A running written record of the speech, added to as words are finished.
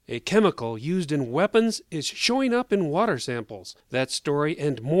A chemical used in weapons is showing up in water samples. That story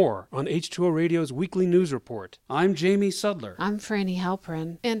and more on H2O Radio's weekly news report. I'm Jamie Sudler. I'm Franny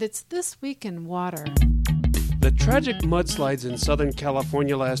Halperin, and it's This Week in Water. The tragic mudslides in Southern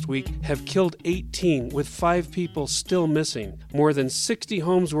California last week have killed 18, with 5 people still missing. More than 60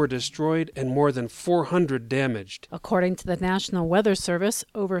 homes were destroyed and more than 400 damaged. According to the National Weather Service,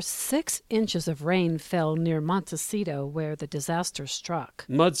 over 6 inches of rain fell near Montecito, where the disaster struck.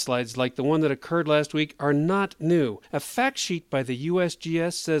 Mudslides like the one that occurred last week are not new. A fact sheet by the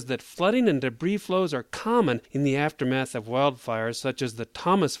USGS says that flooding and debris flows are common in the aftermath of wildfires such as the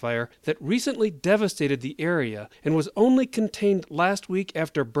Thomas Fire that recently devastated the area and was only contained last week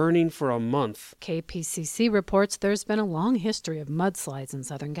after burning for a month. KPCC reports there's been a long history of mudslides in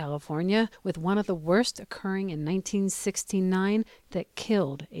Southern California, with one of the worst occurring in 1969 that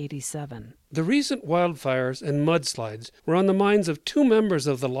killed 87. The recent wildfires and mudslides were on the minds of 2 members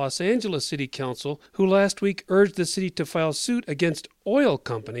of the Los Angeles City Council who last week urged the city to file suit against oil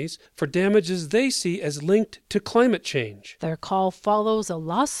companies for damages they see as linked to climate change. Their call follows a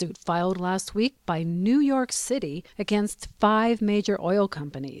lawsuit filed last week by New York City against 5 major oil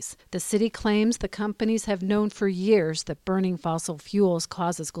companies. The city claims the companies have known for years that burning fossil fuels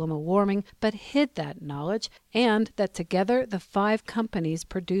causes global warming, but hid that knowledge, and that together the 5 companies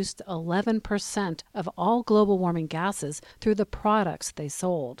produced 11% of all global warming gases through the products they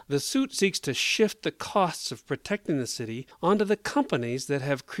sold. The suit seeks to shift the costs of protecting the city onto the companies that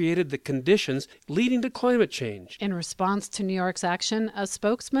have created the conditions leading to climate change. In response to New York's action, a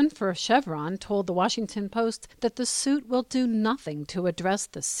spokesman for Chevron told the Washington Post that the suit will do nothing to address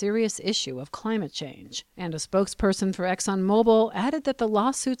the serious issue of climate change. And a spokesperson for ExxonMobil added that the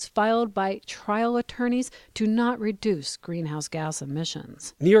lawsuits filed by trial attorneys do not reduce greenhouse gas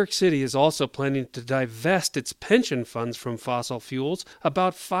emissions. New York City is also planning to divest its pension funds from fossil fuels.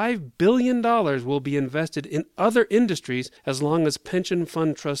 About $5 billion will be invested in other industries as long as pension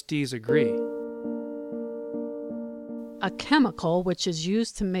fund trustees agree. A chemical which is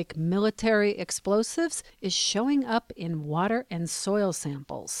used to make military explosives is showing up in water and soil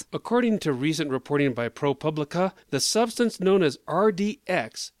samples. According to recent reporting by ProPublica, the substance known as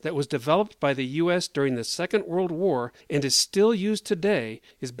RDX that was developed by the U.S. during the Second World War and is still used today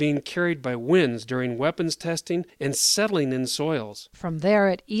is being carried by winds during weapons testing and settling in soils. From there,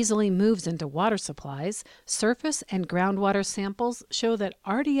 it easily moves into water supplies. Surface and groundwater samples show that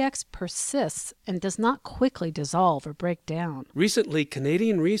RDX persists and does not quickly dissolve or break down. Recently,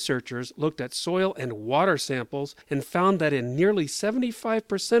 Canadian researchers looked at soil and water samples and found that in nearly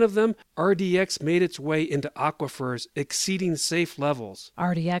 75% of them, RDX made its way into aquifers exceeding safe levels.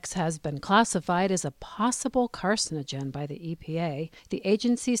 RDX has been classified as a possible carcinogen by the EPA. The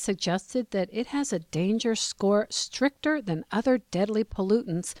agency suggested that it has a danger score stricter than other deadly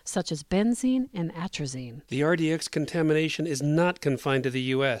pollutants such as benzene and atrazine. The RDX contamination is not confined to the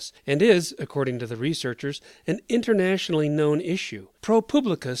U.S. and is, according to the researchers, an internationally known issue.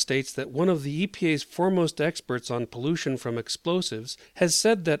 ProPublica states that one of the EPA's foremost experts on pollution from explosives has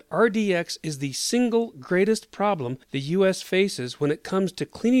said that RDX is the single greatest problem the U.S. faces when it comes to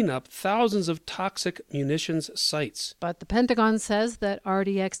cleaning up thousands of toxic munitions sites. But the Pentagon says that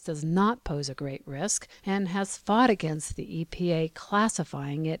RDX does not pose a great risk and has fought against the EPA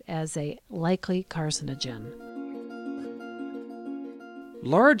classifying it as a likely carcinogen.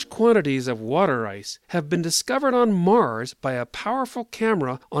 Large quantities of water ice have been discovered on Mars by a powerful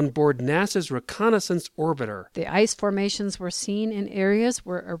camera on board NASA's Reconnaissance Orbiter. The ice formations were seen in areas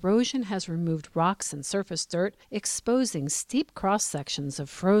where erosion has removed rocks and surface dirt, exposing steep cross-sections of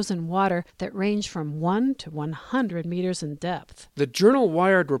frozen water that range from 1 to 100 meters in depth. The journal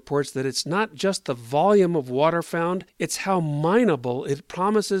Wired reports that it's not just the volume of water found, it's how mineable it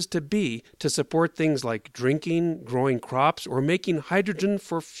promises to be to support things like drinking, growing crops, or making hydrogen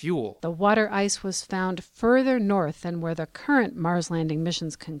for fuel. The water ice was found further north than where the current Mars landing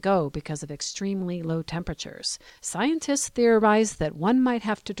missions can go because of extremely low temperatures. Scientists theorize that one might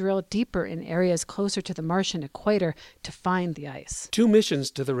have to drill deeper in areas closer to the Martian equator to find the ice. 2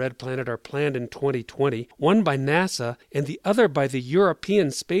 missions to the Red Planet are planned in 2020, one by NASA and the other by the European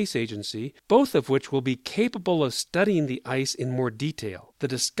Space Agency, both of which will be capable of studying the ice in more detail. The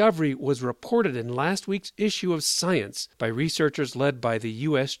discovery was reported in last week's issue of Science by researchers led by the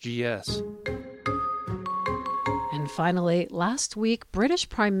USGS. And finally, last week, British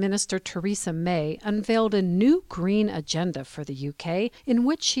Prime Minister Theresa May unveiled a new green agenda for the UK in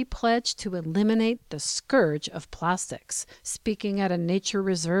which she pledged to eliminate the scourge of plastics. Speaking at a nature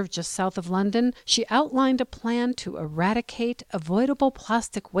reserve just south of London, she outlined a plan to eradicate avoidable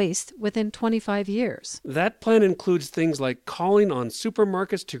plastic waste within 25 years. That plan includes things like calling on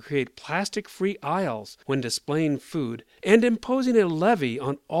supermarkets to create plastic-free aisles when displaying food and imposing a levy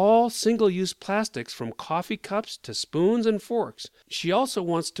on all single-use plastics from coffee cups to spoons and forks. She also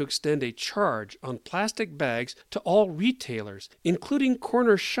wants to extend a charge on plastic bags to all retailers, including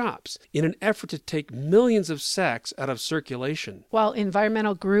corner shops, in an effort to take millions of sacks out of circulation. While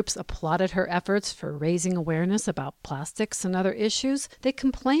environmental groups applauded her efforts for raising awareness about plastics and other issues, they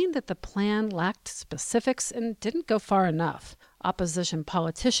complained that the plan lacked specifics and didn't go far enough. Opposition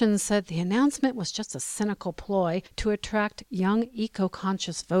politicians said the announcement was just a cynical ploy to attract young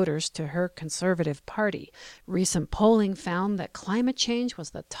eco-conscious voters to her Conservative Party. Recent polling found that climate change was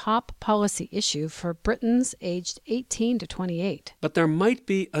the top policy issue for Britons aged 18 to 28. But there might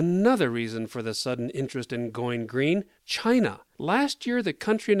be another reason for the sudden interest in going green: China. Last year, the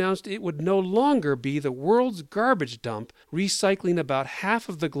country announced it would no longer be the world's garbage dump, recycling about half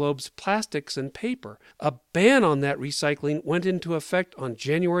of the globe's plastics and paper. A ban on that recycling went into effect on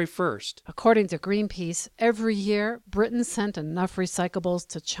January 1st. According to Greenpeace, every year, Britain sent enough recyclables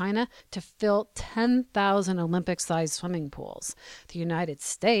to China to fill 10,000 Olympic-sized swimming pools. The United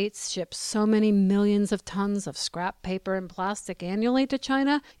States ships so many millions of tons of scrap paper and plastic annually to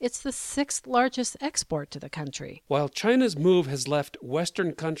China, it's the sixth largest export to the country. While China's move has left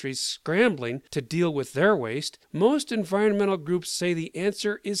Western countries scrambling to deal with their waste, most environmental groups say the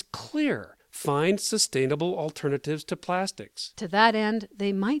answer is clear: find sustainable alternatives to plastics. To that end,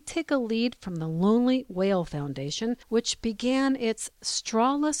 they might take a lead from the Lonely Whale Foundation, which began its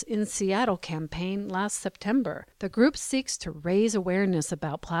Strawless in Seattle campaign last September. The group seeks to raise awareness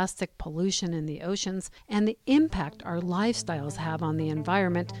about plastic pollution in the oceans and the impact our lifestyles have on the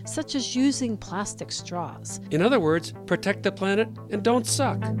environment, such as using plastic straws. In other words, protect the planet and don't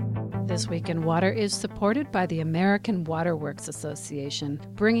suck. This Week in Water is supported by the American Waterworks Association,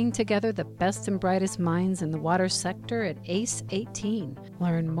 bringing together the best and brightest minds in the water sector at ACE 18.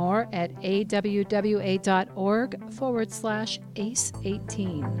 Learn more at awwa.org/ACE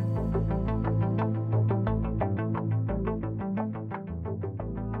 18.